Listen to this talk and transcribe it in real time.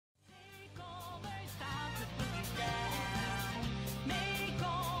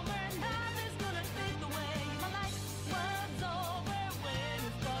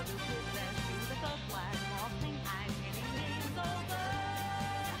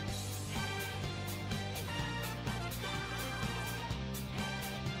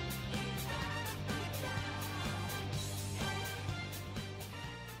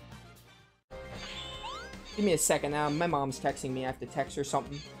Give me a second now. My mom's texting me. I have to text her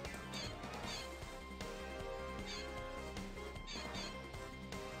something.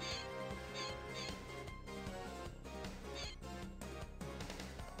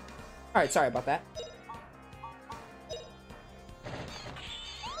 Alright, sorry about that.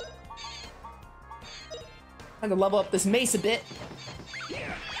 Time to level up this mace a bit.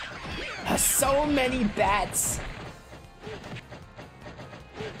 So many bats.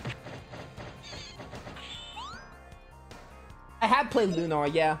 I have played Lunar,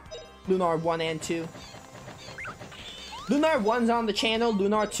 yeah. Lunar 1 and 2. Lunar 1's on the channel,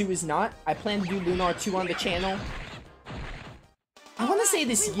 Lunar 2 is not. I plan to do Lunar 2 on the channel. I want to say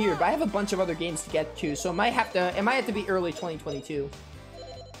this year, but I have a bunch of other games to get to, so it might have to be early 2022.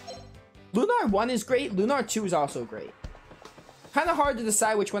 Lunar 1 is great, Lunar 2 is also great. Kind of hard to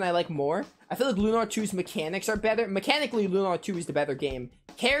decide which one I like more. I feel like Lunar 2's mechanics are better. Mechanically, Lunar 2 is the better game.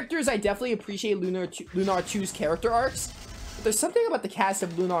 Characters, I definitely appreciate Lunar 2's character arcs. But there's something about the cast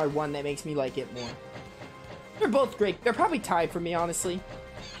of Lunar 1 that makes me like it more. They're both great. They're probably tied for me, honestly.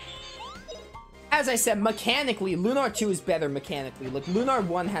 As I said, mechanically, Lunar 2 is better mechanically. Like, Lunar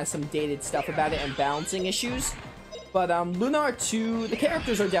 1 has some dated stuff about it and balancing issues. But, Lunar 2, the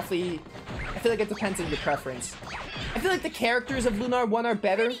characters are definitely... I feel like it depends on your preference. I feel like the characters of Lunar 1 are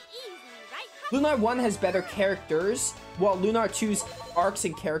better. Lunar 1 has better characters, while Lunar 2's arcs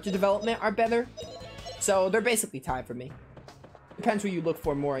and character development are better. So, they're basically tied for me. Depends what you look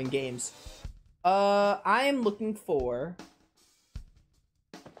for more in games. I am looking for...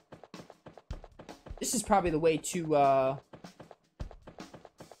 This is probably the way to,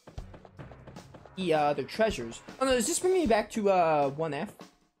 the other treasures. Oh no, does this bring me back to, 1F?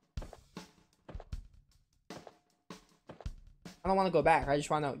 I don't want to go back. I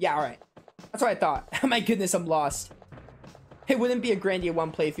just want to know. Yeah, alright. That's what I thought. My goodness, I'm lost. It wouldn't be a Grandia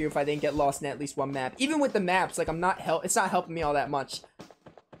 1 playthrough if I didn't get lost in at least one map. Even with the maps, like, it's not helping me all that much.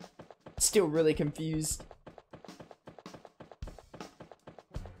 Still really confused.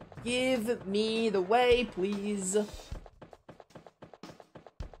 Give me the way, please.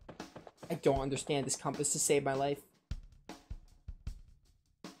 I don't understand this compass to save my life.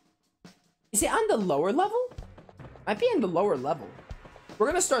 Is it on the lower level? Might be in the lower level. We're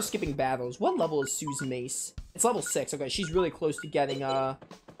gonna start skipping battles. What level is Sue's mace? It's level 6. Okay, she's really close to getting,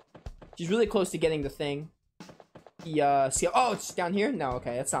 she's really close to getting the thing. The, skill. Oh, it's down here? No,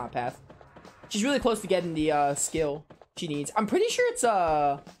 okay, that's not a path. She's really close to getting the, skill she needs. I'm pretty sure it's,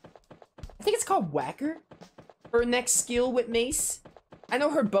 I think it's called Whacker. Her next skill with mace. I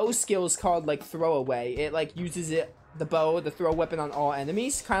know her bow skill is called, like, Throwaway. It, like, uses the bow, the throw weapon on all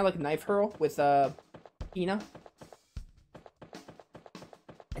enemies. Kind of like Knife Hurl with, Hina.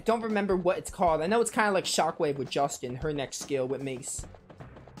 I don't remember what it's called. I know it's kind of like Shockwave with Justin, her next skill with mace.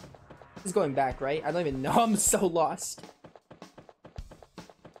 This is going back, right? I don't even know. I'm so lost.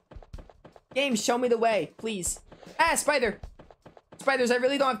 Game, show me the way, please. Ah, spider! Spiders, I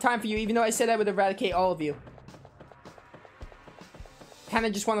really don't have time for you, even though I said I would eradicate all of you. Kinda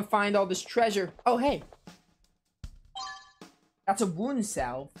just want to find all this treasure. Oh, hey. That's a wound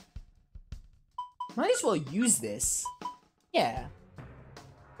salve. Might as well use this. Yeah.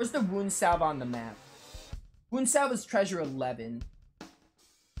 Where's the wound salve on the map? Wound salve is treasure 11.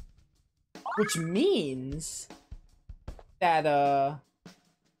 Which means that,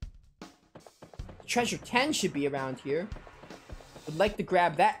 treasure 10 should be around here. Would like to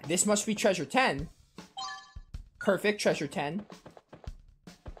grab that. This must be treasure 10. Perfect, treasure 10.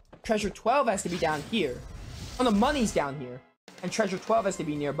 Treasure 12 has to be down here. Oh, the money's down here. And treasure 12 has to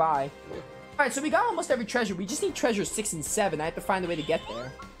be nearby. Alright, so we got almost every treasure. We just need treasure 6 and 7. I have to find a way to get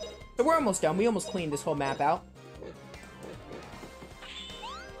there. So we're almost done. We almost cleaned this whole map out.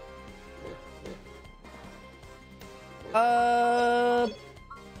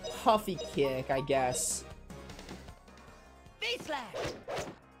 Puffy kick, I guess. Face slash.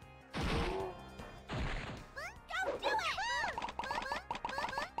 Don't do it.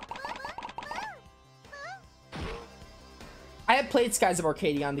 I have played Skies of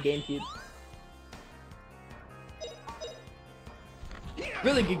Arcadia on the GameCube.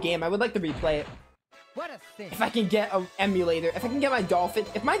 Really good game. I would like to replay it. What a thing. If I can get an emulator. If I can get my Dolphin.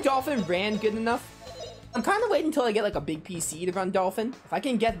 If my Dolphin ran good enough. I'm kind of waiting until I get like a big PC to run Dolphin. If I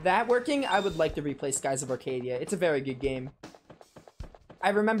can get that working, I would like to replay Skies of Arcadia. It's a very good game. I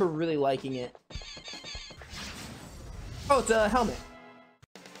remember really liking it. Oh, it's a helmet.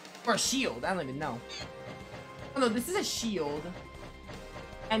 Or a shield. I don't even know. Oh no, this is a shield.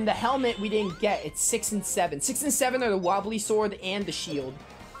 And the helmet we didn't get. It's 6 and 7. 6 and 7 are the wobbly sword and the shield.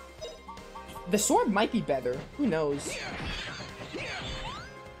 The sword might be better. Who knows?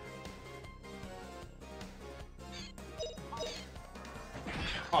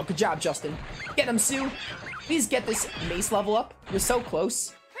 Oh, good job, Justin. Get him, Sue. Please get this mace level up. We're so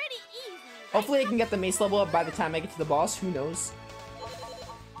close. Pretty easy. Hopefully I can get the mace level up by the time I get to the boss. Who knows?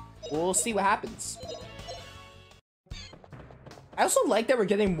 We'll see what happens. I also like that we're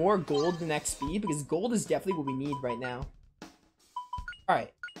getting more gold than XP, because gold is definitely what we need right now.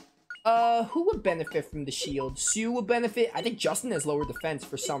 Alright. Who would benefit from the shield? Sue would benefit. I think Justin has lower defense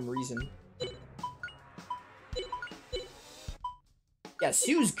for some reason. Yeah,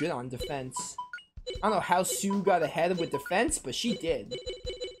 Sue's good on defense. I don't know how Sue got ahead with defense, but she did.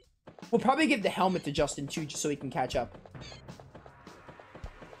 We'll probably give the helmet to Justin too, just so he can catch up.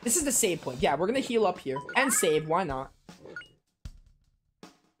 This is the save point. Yeah, we're gonna heal up here. And save, why not?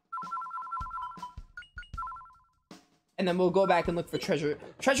 And then we'll go back and look for treasure.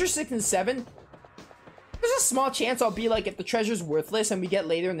 Treasure 6 and 7. There's a small chance I'll be like, if the treasure's worthless and we get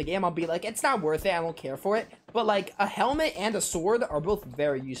later in the game, I'll be like, it's not worth it, I don't care for it. But like, a helmet and a sword are both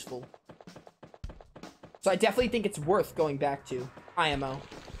very useful. So I definitely think it's worth going back to. IMO.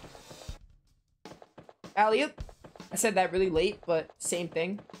 Alley-oop. I said that really late, but same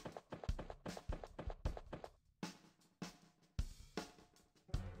thing.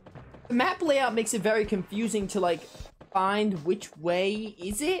 The map layout makes it very confusing to like find which way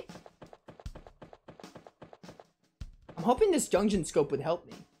is it. I'm hoping this dungeon scope would help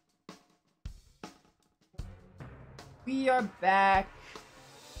me. We are back.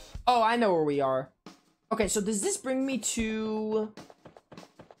 Oh, I know where we are. Okay, so does this bring me to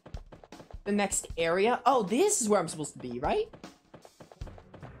the next area? Oh, this is where I'm supposed to be, right?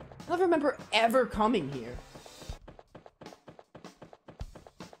 I don't remember ever coming here.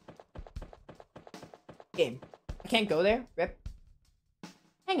 Game. I can't go there? Rip.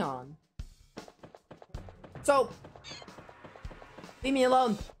 Hang on. So, leave me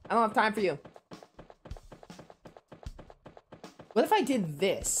alone. I don't have time for you. What if I did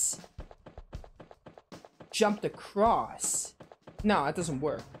this? Jumped across. No, that doesn't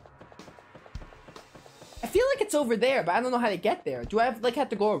work. I feel like it's over there, but I don't know how to get there. Do I have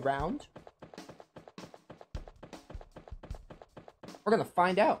to go around? We're gonna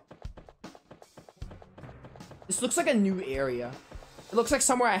find out. This looks like a new area. It looks like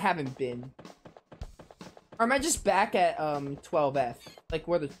somewhere I haven't been. Or am I just back at 12F? Like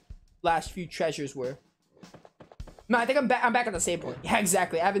where the last few treasures were. No, I think I'm back at the same point. Yeah,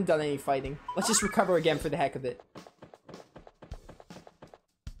 exactly. I haven't done any fighting. Let's just recover again for the heck of it.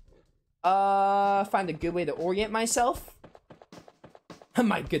 Find a good way to orient myself. Oh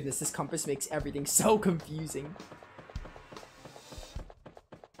my goodness, this compass makes everything so confusing.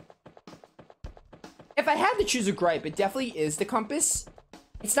 If I had to choose a gripe, it definitely is the compass.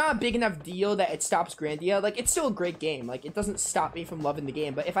 It's not a big enough deal that it stops Grandia. Like, it's still a great game. Like, it doesn't stop me from loving the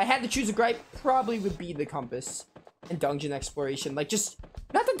game. But if I had to choose a gripe, probably would be the compass and dungeon exploration. Like, just,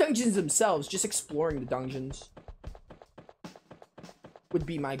 not the dungeons themselves, just exploring the dungeons would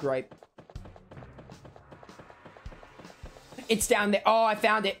be my gripe. It's down there. Oh, I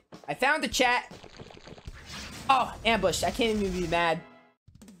found it. I found the chat. Oh, ambushed. I can't even be mad.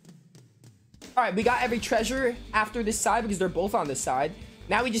 Alright, we got every treasure after this side because they're both on this side.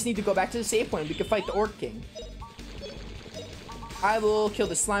 Now we just need to go back to the save point. We can fight the Orc King. I will kill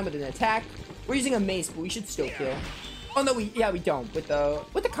the slime with an attack. We're using a mace, but we should still kill. Oh no, we don't. With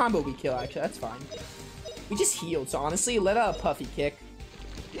the combo we kill, actually. That's fine. We just healed, so honestly, let out a puffy kick.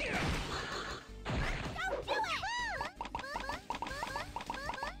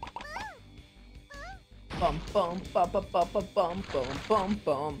 Bum bum bum bum bum bum bum bum bum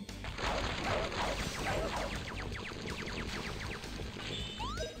bum.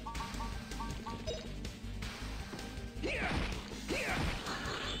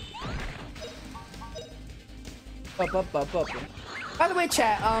 By the way,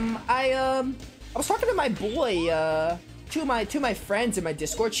 chat, I was talking to my boy, two of my friends in my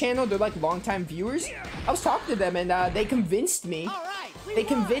Discord channel. They're like longtime viewers. I was talking to them, and they convinced me. They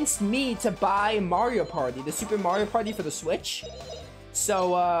convinced me to buy Mario Party, the Super Mario Party for the Switch.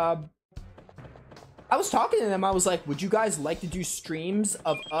 So, I was talking to them. I was like, would you guys like to do streams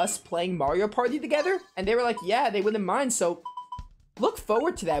of us playing Mario Party together? And they were like, yeah, they wouldn't mind. So, look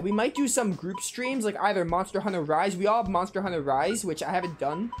forward to that. We might do some group streams, like either Monster Hunter Rise. We all have Monster Hunter Rise, which I haven't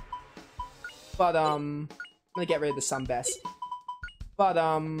done. But, I'm gonna get rid of the Sunbest. But,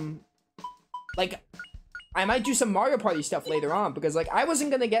 like, I might do some Mario Party stuff later on, because, like, I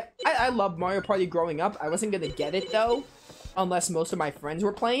wasn't gonna get... I loved Mario Party growing up. I wasn't gonna get it, though, unless most of my friends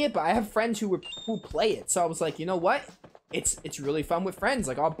were playing it, but I have friends who play it, so I was like, you know what? It's really fun with friends.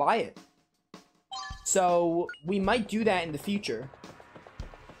 Like, I'll buy it. So, we might do that in the future.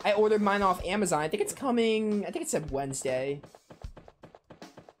 I ordered mine off Amazon. I think it's coming... I think it said Wednesday.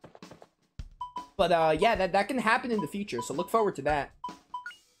 But yeah, that can happen in the future, so look forward to that.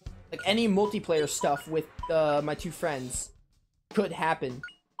 Like, any multiplayer stuff with my two friends could happen.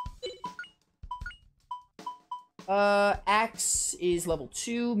 Axe is level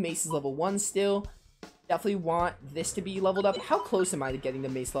 2, Mace is level 1 still. Definitely want this to be leveled up. How close am I to getting the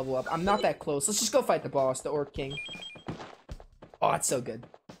Mace level up? I'm not that close. Let's just go fight the boss, the Orc King. Oh, it's so good.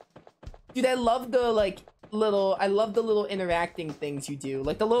 Dude, I love the, like, little interacting things you do.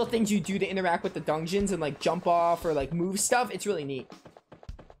 Like, the little things you do to interact with the dungeons and, like, jump off or, like, move stuff. It's really neat.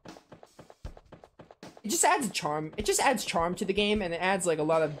 It just adds charm. It just adds charm to the game, and it adds, like, a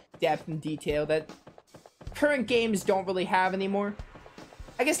lot of depth and detail that current games don't really have anymore.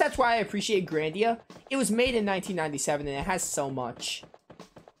 I guess that's why I appreciate Grandia. It was made in 1997, and it has so much.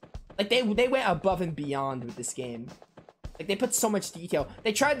 Like, they went above and beyond with this game. Like, they put so much detail.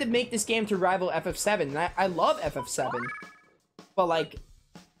 They tried to make this game to rival FF7, and I love FF7. But, like,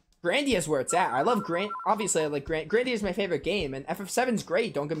 Grandia is where it's at. I love obviously, I like Grandia is my favorite game, and FF7's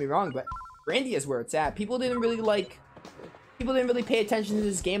great, don't get me wrong, but Grandia is where it's at. People didn't really pay attention to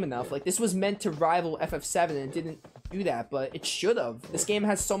this game enough. Like, this was meant to rival FF7, and it didn't do that, but it should have. This game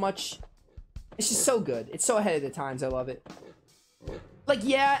has so much. It's just so good. It's so ahead of the times. I love it. Like,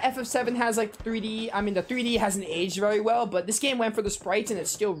 yeah, FF7 has, like, 3D. I mean, the 3D hasn't aged very well, but this game went for the sprites, and it's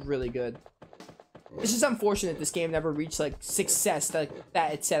still really good. It's just unfortunate this game never reached, like, success that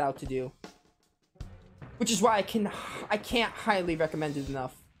it set out to do. Which is why I can't highly recommend it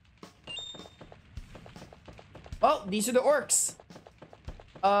enough. Oh, these are the orcs.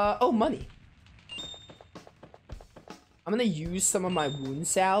 Oh, money. I'm gonna use some of my wound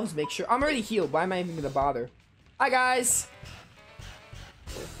salves, make sure. I'm already healed. Why am I even gonna bother? Hi, guys.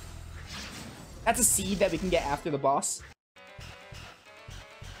 That's a seed that we can get after the boss.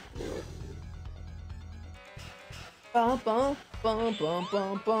 Bum, bum, bum, bum,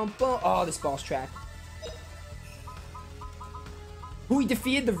 bum, bum, bum. Oh, this boss track. We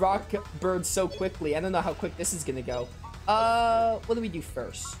defeated the rock bird so quickly. I don't know how quick this is gonna go. What do we do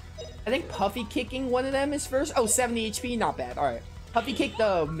first? I think Puffy kicking one of them is first. Oh, 70 HP, not bad. All right, Puffy kick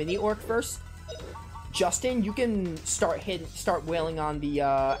the mini orc first. Justin, you can start wailing on the.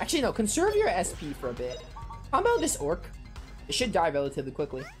 Actually, no, conserve your SP for a bit. How about this orc? It should die relatively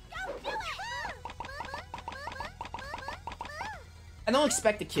quickly. I don't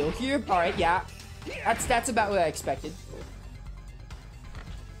expect a kill here. All right, yeah, that's about what I expected.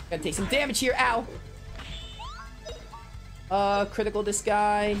 Gonna take some damage here. Ow. Critical this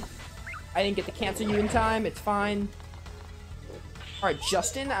guy. I didn't get to cancel you in time. It's fine. Alright,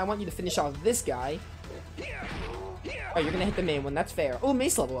 Justin, I want you to finish off this guy. Alright, you're gonna hit the main one. That's fair. Oh,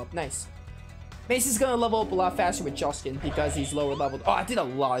 Mace level up. Nice. Mace is gonna level up a lot faster with Justin because he's lower leveled. Oh, I did a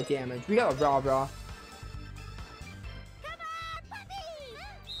lot of damage. We got a rah-rah.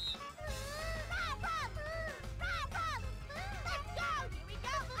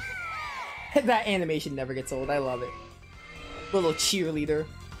 That animation never gets old. I love it. Little cheerleader.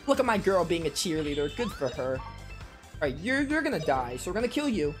 Look at my girl being a cheerleader. Good for her. Alright, you're gonna die, so we're gonna kill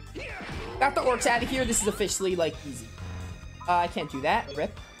you. Got the orcs out of here. This is officially, like, easy. I can't do that.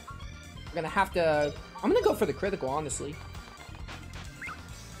 Rip. We're gonna have to. I'm gonna go for the critical, honestly.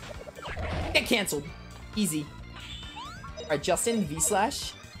 Get canceled. Easy. Alright, Justin,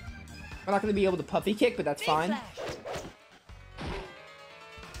 V-slash. We're not gonna be able to puffy kick, but that's fine.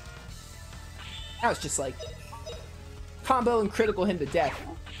 That was just like combo and critical him to death.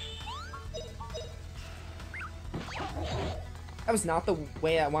 That was not the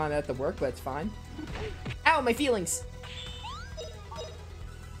way I wanted that to work, but it's fine. Ow, my feelings!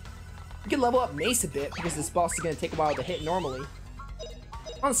 We can level up Mace a bit because this boss is gonna take a while to hit normally.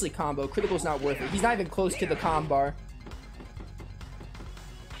 Honestly, combo. Critical's not worth it. He's not even close to the com bar.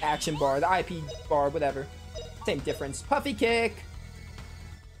 Action bar, the IP bar, whatever. Same difference. Puffy kick!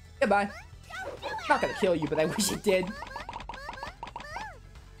 Goodbye. Not gonna kill you, but I wish it did.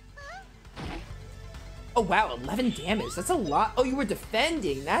 Oh wow, 11 damage. That's a lot. Oh, you were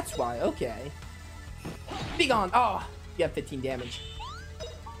defending. That's why. Okay. Be gone. Oh, you have 15 damage.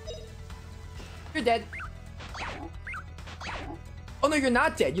 You're dead. Oh no, you're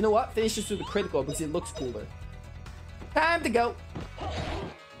not dead. You know what? Finish this with a critical because it looks cooler. Time to go.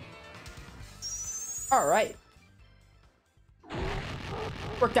 All right.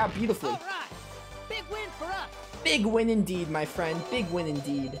 Worked out beautifully. Big win for us. Big win indeed, my friend. Big win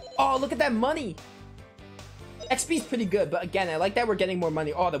indeed. Oh, look at that money. XP is pretty good, but again, I like that we're getting more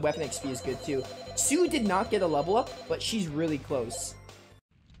money. Oh, the weapon XP is good too. Sue did not get a level up, but she's really close.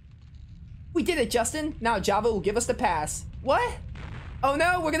 We did it, Justin. Now Java will give us the pass. What? Oh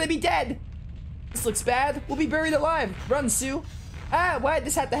no, we're gonna be dead. This looks bad. We'll be buried alive. Run, Sue. Ah, why did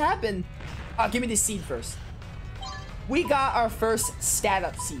this have to happen? Give me this seed first. We got our first stat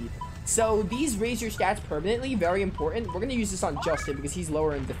up seed. So these raise your stats permanently, very important. We're gonna use this on Justin because he's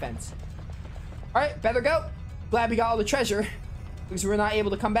lower in defense. Alright, better go. Glad we got all the treasure because we're not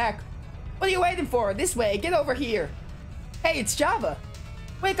able to come back. What are you waiting for? This way, get over here. Hey, it's Java.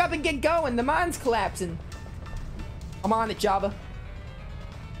 Wake up and get going, the mine's collapsing. I'm on it, Java.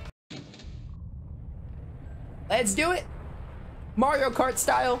 Let's do it. Mario Kart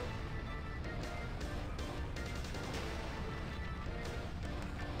style.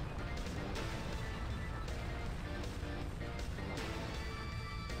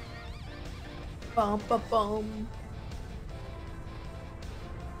 Bum, bum, bum.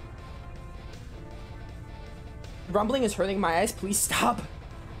 Rumbling is hurting my eyes. Please stop.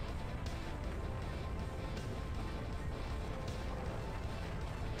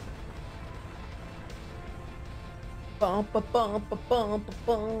 Bum, bum, bum, bum, bum,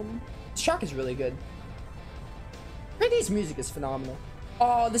 bum. This track is really good. 3D's music is phenomenal.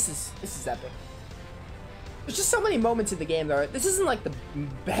 Oh, this is epic. There's just so many moments in the game that this isn't like the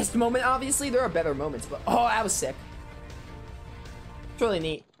best moment, obviously. There are better moments, but oh, that was sick. It's really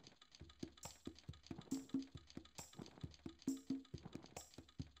neat.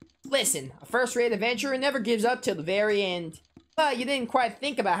 Listen, a first-rate adventurer never gives up till the very end. But you didn't quite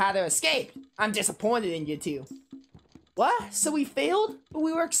think about how to escape. I'm disappointed in you two. What? So we failed? But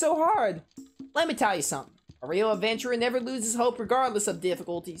we worked so hard. Let me tell you something. A real adventurer never loses hope regardless of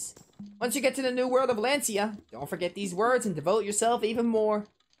difficulties. Once you get to the new world of Valencia, don't forget these words and devote yourself even more.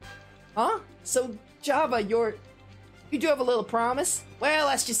 Huh? So, Java, you do have a little promise? Well,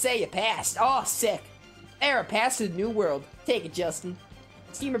 let's just say you passed. Oh, sick. There, a pass to the new world. Take it, Justin.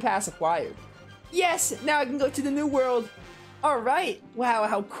 Steamer pass acquired. Yes, now I can go to the new world. Alright. Wow,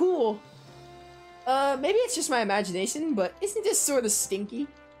 how cool. Maybe it's just my imagination, but isn't this sort of stinky?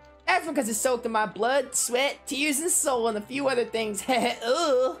 That's because it's soaked in my blood, sweat, tears, and soul, and a few other things.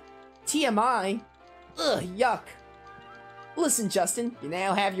 Ugh. TMI. Ugh, yuck. Listen, Justin, you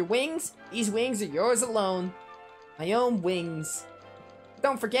now have your wings. These wings are yours alone. My own wings.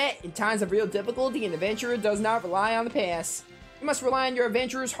 Don't forget, in times of real difficulty, an adventurer does not rely on the past. You must rely on your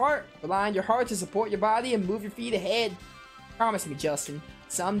adventurer's heart. Rely on your heart to support your body and move your feet ahead. Promise me, Justin.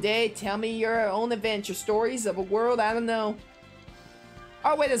 Someday, tell me your own adventure stories of a world I don't know.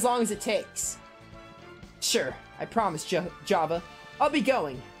 I'll wait as long as it takes. Sure, I promise, Java. I'll be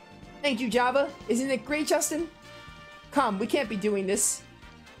going. Thank you, Java. Isn't it great, Justin? Come, we can't be doing this.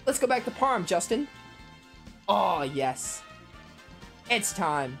 Let's go back to Parm, Justin. Oh, yes. It's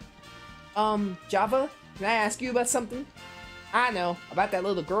time. Java, can I ask you about something? I know, about that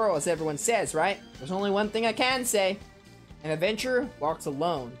little girl, as everyone says, right? There's only one thing I can say. An adventurer walks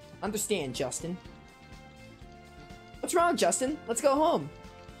alone. Understand, Justin. What's wrong, Justin? Let's go home.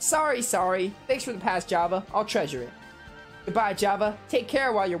 Sorry. Thanks for the pass, Java. I'll treasure it. Goodbye, Java. Take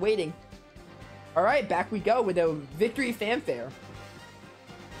care while you're waiting. Alright, back we go with a victory fanfare.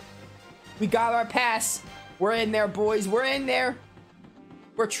 We got our pass. We're in there, boys. We're in there.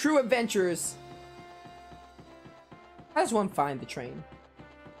 We're true adventurers. How does one find the train?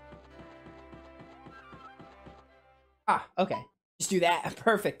 Ah, okay. Just do that.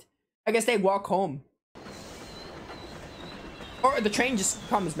 Perfect. I guess they walk home. Or the train just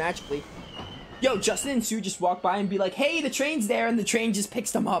comes magically. Yo, Justin and Sue just walk by and be like, hey, the train's there, and the train just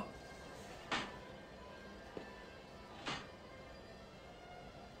picks them up.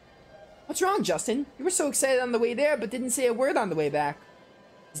 What's wrong, Justin? You were so excited on the way there, but didn't say a word on the way back.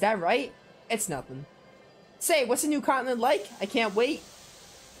 Is that right? It's nothing. Say, what's the new continent like? I can't wait.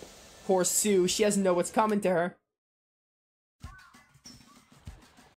 Poor Sue, she doesn't know what's coming to her.